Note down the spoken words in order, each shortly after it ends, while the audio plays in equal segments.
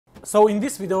So in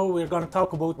this video, we're going to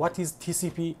talk about what is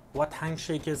TCP, what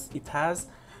handshakes it has,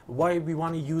 why we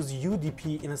want to use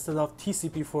UDP instead of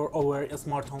TCP for our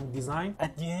smart home design.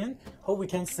 At the end, how we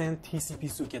can send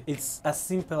TCP socket. It's as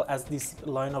simple as this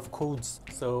line of codes.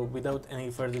 So without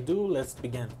any further ado, let's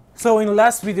begin. So in the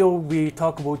last video, we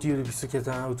talked about UDP socket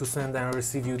and how to send and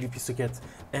receive UDP socket.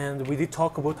 And we did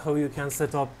talk about how you can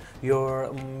set up your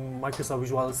Microsoft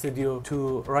Visual Studio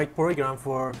to write program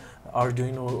for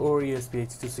Arduino or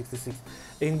esp8266.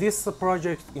 In this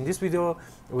project, in this video,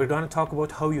 we're going to talk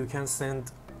about how you can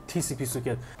send TCP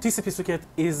socket. TCP socket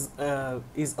is a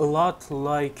lot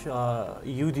like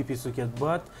UDP socket,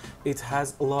 but it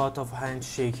has a lot of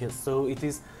handshakes, so it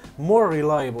is more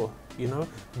reliable, you know,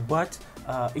 but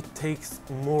it takes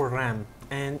more RAM.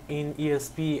 And in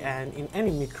ESP and in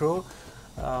any micro,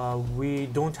 we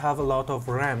don't have a lot of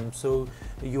RAM, so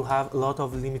you have a lot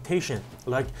of limitation.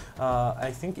 Like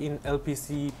I think in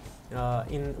LPC,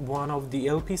 in one of the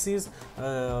LPCs,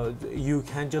 you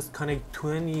can just connect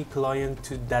 20 clients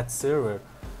to that server,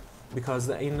 because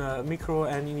in micro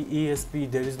and in ESP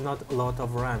there is not a lot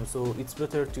of RAM, so it's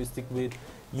better to stick with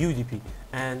UDP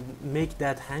and make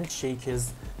that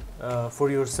handshakes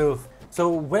for yourself. So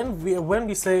when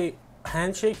we say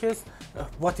handshakes,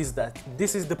 what is that?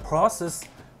 This is the process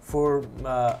for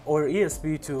our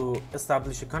ESP to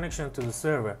establish a connection to the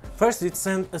server. First, it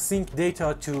sends a sync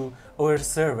data to our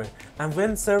server, and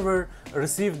when server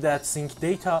receives that sync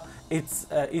data, it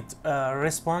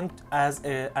responds as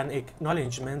an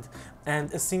acknowledgement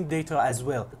and a sync data as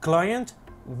well. Client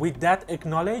with that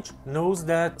acknowledge knows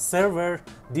that server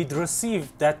did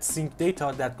receive that sync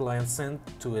data that client sent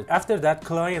to it. After that,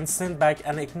 client sent back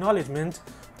an acknowledgement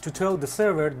to tell the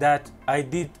server that I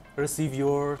did receive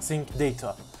your sync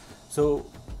data. So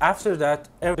after that,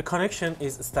 the connection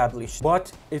is established,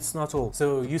 but it's not all.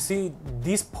 So you see,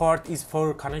 this part is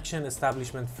for connection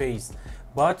establishment phase,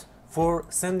 but for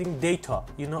sending data,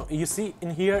 you know, you see in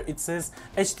here it says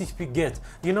HTTP GET.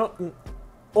 You know,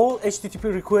 all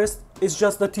HTTP request is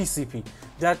just a TCP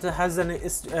that has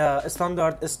a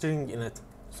standard string in it.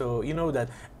 So you know that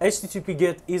HTTP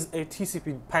GET is a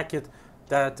TCP packet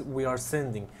that we are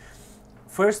sending.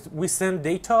 First, we send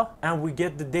data and we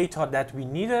get the data that we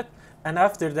needed, and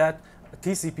after that,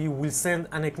 TCP will send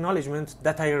an acknowledgement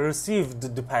that I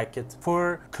received the packet.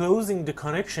 For closing the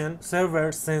connection,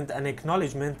 server send an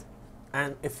acknowledgement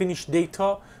and a finished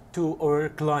data to our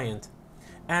client.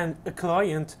 And a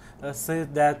client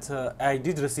said that I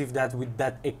did receive that with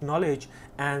that acknowledge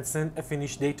and send a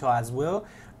finished data as well.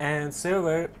 And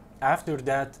server after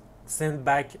that send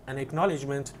back an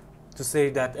acknowledgement to say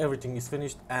that everything is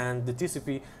finished and the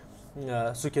TCP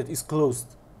socket is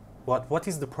closed. What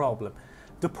is the problem?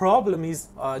 The problem is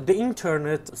the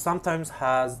internet sometimes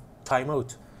has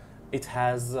timeout. It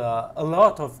has a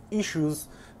lot of issues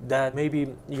that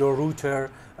maybe your router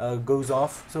goes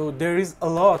off. So there is a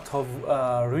lot of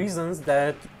reasons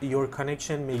that your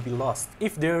connection may be lost.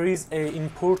 If there is a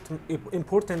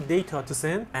important data to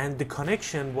send and the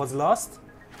connection was lost,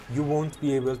 you won't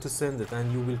be able to send it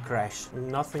and you will crash.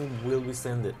 Nothing will be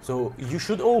sent. So you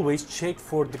should always check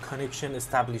for the connection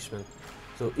establishment.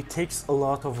 So it takes a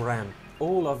lot of RAM.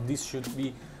 All of this should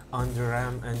be under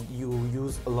RAM and you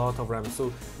use a lot of RAM.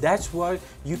 So that's why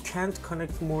you can't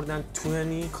connect more than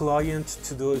 20 clients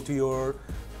to your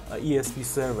ESP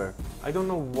server. I don't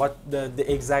know what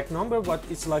the exact number, but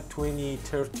it's like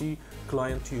 20-30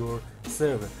 clients to your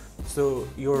server. So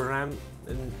your RAM,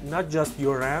 not just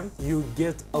your RAM, you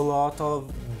get a lot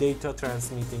of data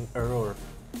transmitting error.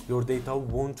 Your data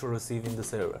won't receive in the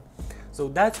server. So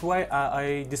that's why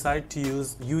I decided to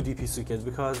use UDP socket,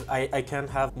 because I can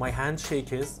have my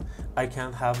handshakes, I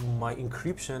can have my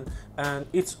encryption, and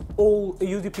it's all,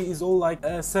 UDP is all like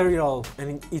a serial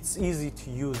and it's easy to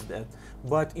use that.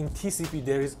 But in TCP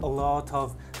there is a lot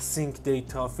of sync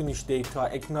data, finish data,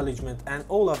 acknowledgement, and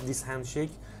all of this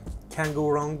handshake can go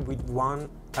wrong with one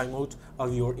timeout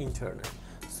of your internet.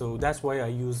 So that's why I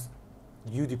use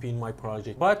UDP in my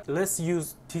project. But let's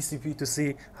use TCP to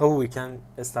see how we can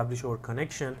establish our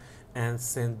connection and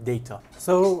send data.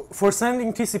 So for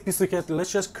sending TCP socket,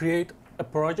 let's just create a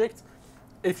project.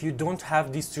 If you don't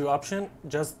have these two options,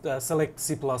 just select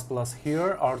C++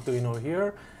 here, Arduino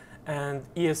here, and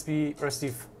ESP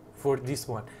receive for this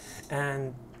one.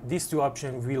 And these two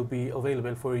options will be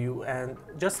available for you, and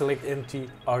just select empty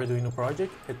Arduino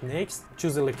project, hit next,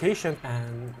 choose a location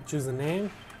and choose a name,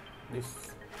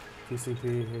 this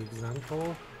TCP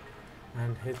example,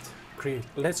 and hit create.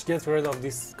 Let's get rid of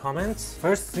these comments.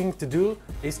 First thing to do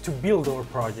is to build our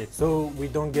project so we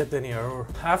don't get any error.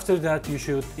 After that, you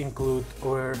should include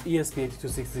our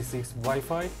esp8266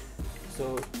 Wi-Fi.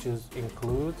 So choose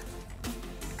include,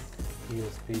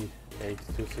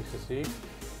 esp8266,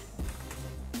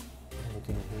 and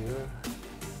in here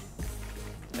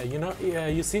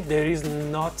you see there is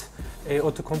not a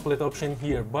autocomplete option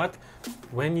here, but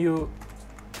when you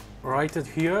write it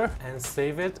here and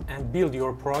save it and build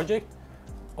your project,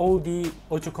 all the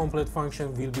autocomplete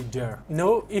function will be there.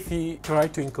 Now if you try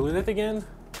to include it again,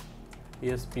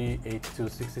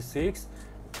 esp8266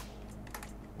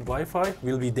 Wi-Fi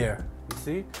will be there, you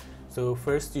see. So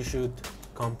first you should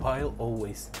compile,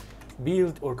 always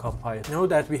build or compile. Now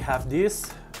that we have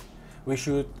this, we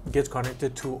should get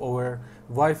connected to our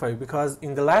Wi-Fi, because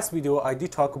in the last video I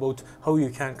did talk about how you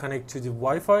can connect to the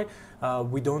Wi-Fi.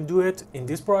 We don't do it in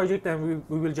this project, and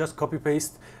we will just copy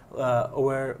paste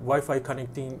our Wi-Fi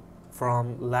connecting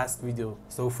from last video.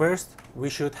 So first we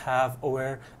should have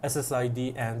our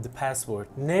SSID and the password.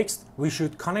 Next we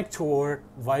should connect to our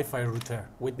Wi-Fi router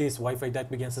with this Wi-Fi that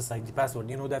begins SSID password.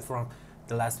 You know that from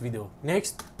the last video.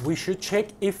 Next we should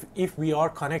check if we are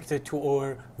connected to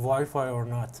our Wi-Fi or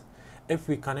not. If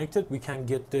we connected, we can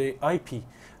get the IP.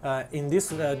 In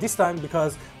this time,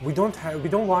 because we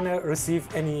don't want to receive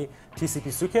any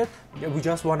TCP socket, we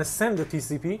just want to send the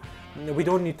TCP. We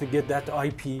don't need to get that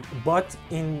IP. But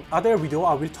in other video,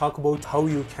 I will talk about how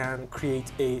you can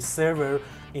create a server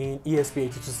in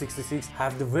esp8266,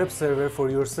 have the web server for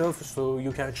yourself, so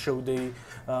you can show the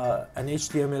an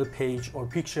HTML page or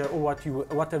picture or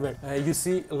whatever. You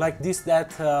see like this,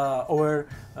 that our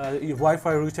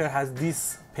Wi-Fi router has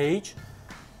this page.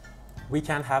 We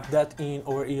can have that in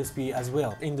our ESP as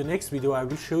well. In the next video I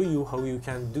will show you how you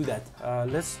can do that.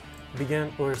 Let's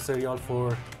begin our serial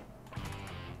for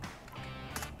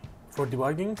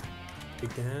debugging.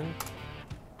 Begin.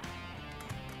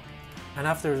 And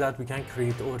after that we can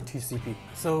create our TCP.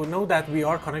 So now that we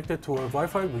are connected to our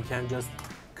Wi-Fi, we can just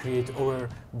create our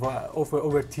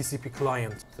TCP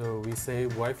client. So we say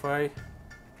Wi-Fi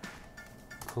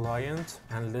client,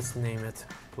 and let's name it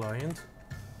client.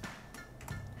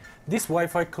 This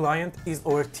Wi-Fi client is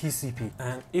our TCP,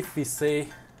 and if we say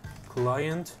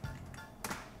client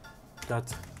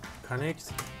dot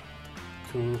connect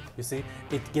to, you see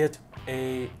it get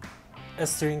a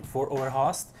string for our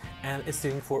host and a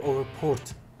string for our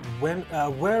port. When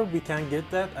where we can get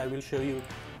that, I will show you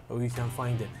how we can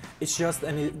find it. It's just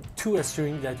two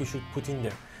string that you should put in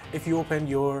there. If you open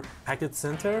your packet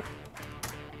center,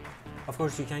 of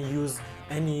course you can use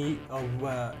any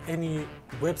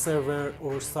web server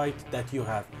or site that you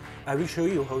have. I will show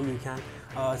you how you can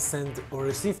send or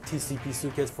receive TCP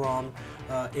socket from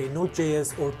a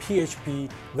Node.js or PHP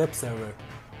web server.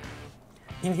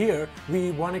 In here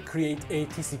we want to create a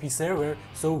TCP server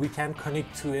so we can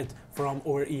connect to it from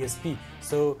our ESP.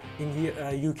 So in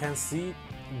here you can see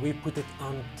we put it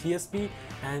on TSP,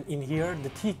 and in here the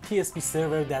TSP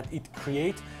server that it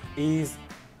create is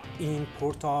in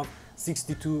port of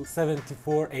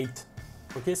 62748.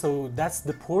 Okay, so that's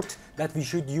the port that we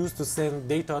should use to send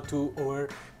data to our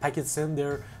packet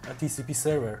sender TCP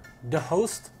server. The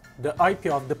host, the IP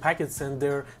of the packet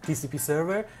sender TCP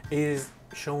server is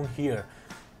shown here.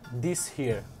 This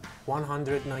here,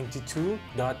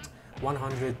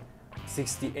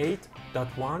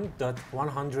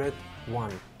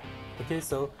 192.168.1.101. Okay,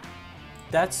 so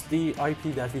that's the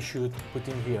IP that we should put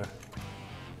in here.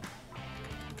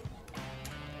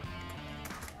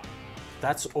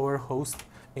 That's our host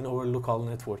in our local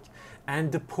network.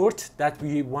 And the port that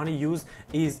we want to use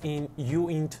is in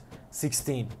uint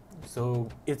 16. So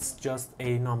it's just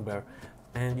a number.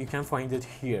 And you can find it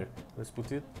here. Let's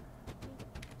put it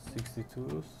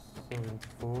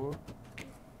 6274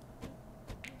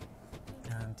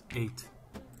 and 8.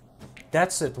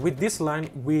 That's it. With this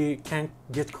line, we can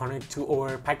get connect to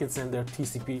our packet sender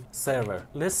TCP server.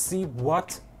 Let's see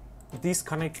what this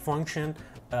connect function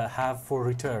have for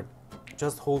return.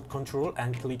 Just hold Control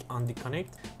and click on the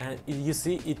connect, and you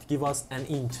see it give us an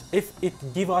int. If it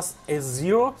give us a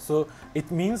 0, so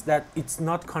it means that it's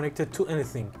not connected to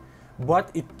anything. But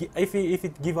if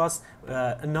it give us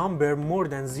a number more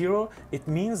than 0, it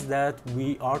means that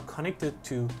we are connected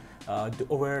to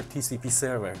our TCP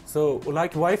server. So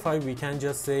like Wi-Fi, we can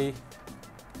just say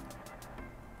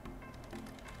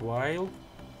while,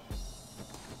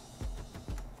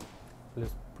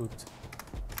 let's put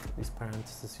this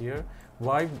parenthesis here,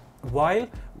 while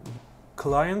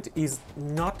client is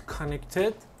not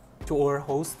connected to our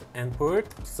host and port,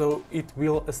 so it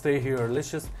will stay here. Let's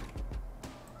just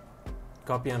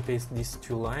copy and paste these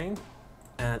two lines,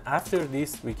 and after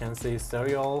this we can say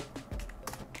serial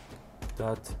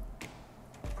dot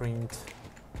println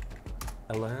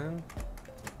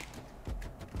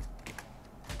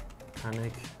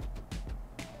connected.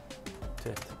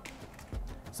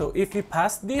 So if we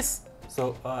pass this,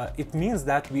 So it means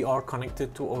that we are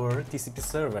connected to our TCP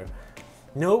server.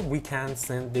 Now we can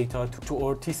send data to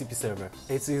our TCP server.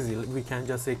 It's easy. We can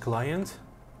just say client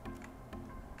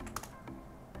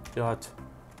dot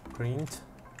print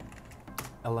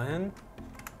ln.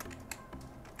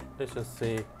 Let's just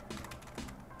say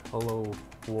hello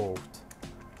world.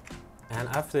 And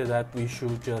after that, we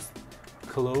should just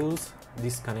close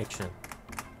this connection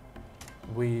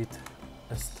with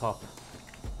a stop.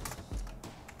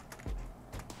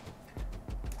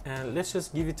 And let's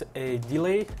just give it a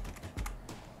delay,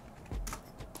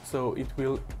 so it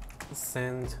will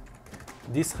send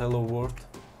this hello world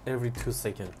every 2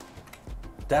 seconds.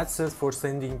 That's it for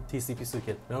sending TCP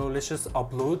socket. Now let's just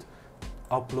upload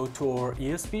to our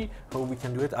ESP. How we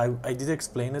can do it, I did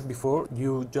explain it before.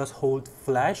 You just hold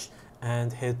flash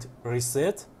and hit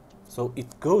reset, so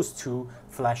it goes to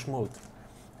flash mode.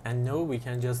 And now we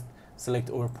can just select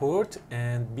our port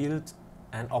and build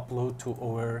and upload to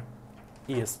our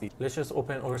ESP. Let's just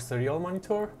open our serial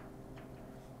monitor,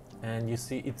 and you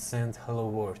see it sent hello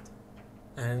world,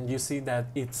 and you see that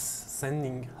it's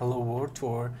sending hello world to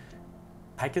our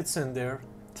packet sender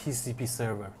TCP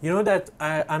server. You know that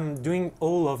I'm doing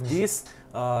all of this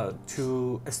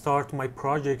to start my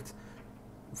project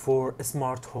for a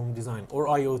smart home design or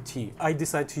IoT. I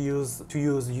decided to use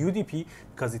UDP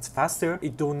because it's faster,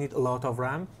 it don't need a lot of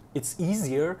RAM, it's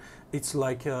easier, it's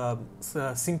like a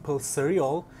simple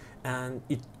serial, and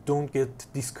it don't get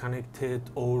disconnected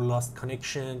or lost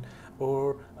connection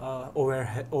or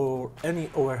overhead or any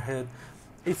overhead.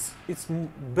 It's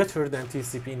better than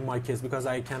TCP in my case, because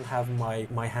I can have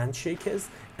my handshakes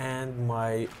and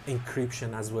my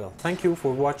encryption as well. Thank you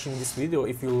for watching this video.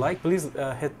 If you like, please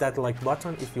hit that like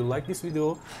button if you like this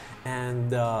video,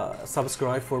 and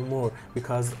subscribe for more,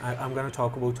 because I'm gonna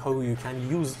talk about how you can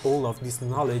use all of this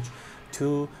knowledge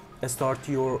to start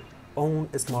your own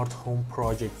smart home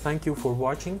project. Thank you for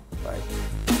watching.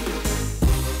 Bye.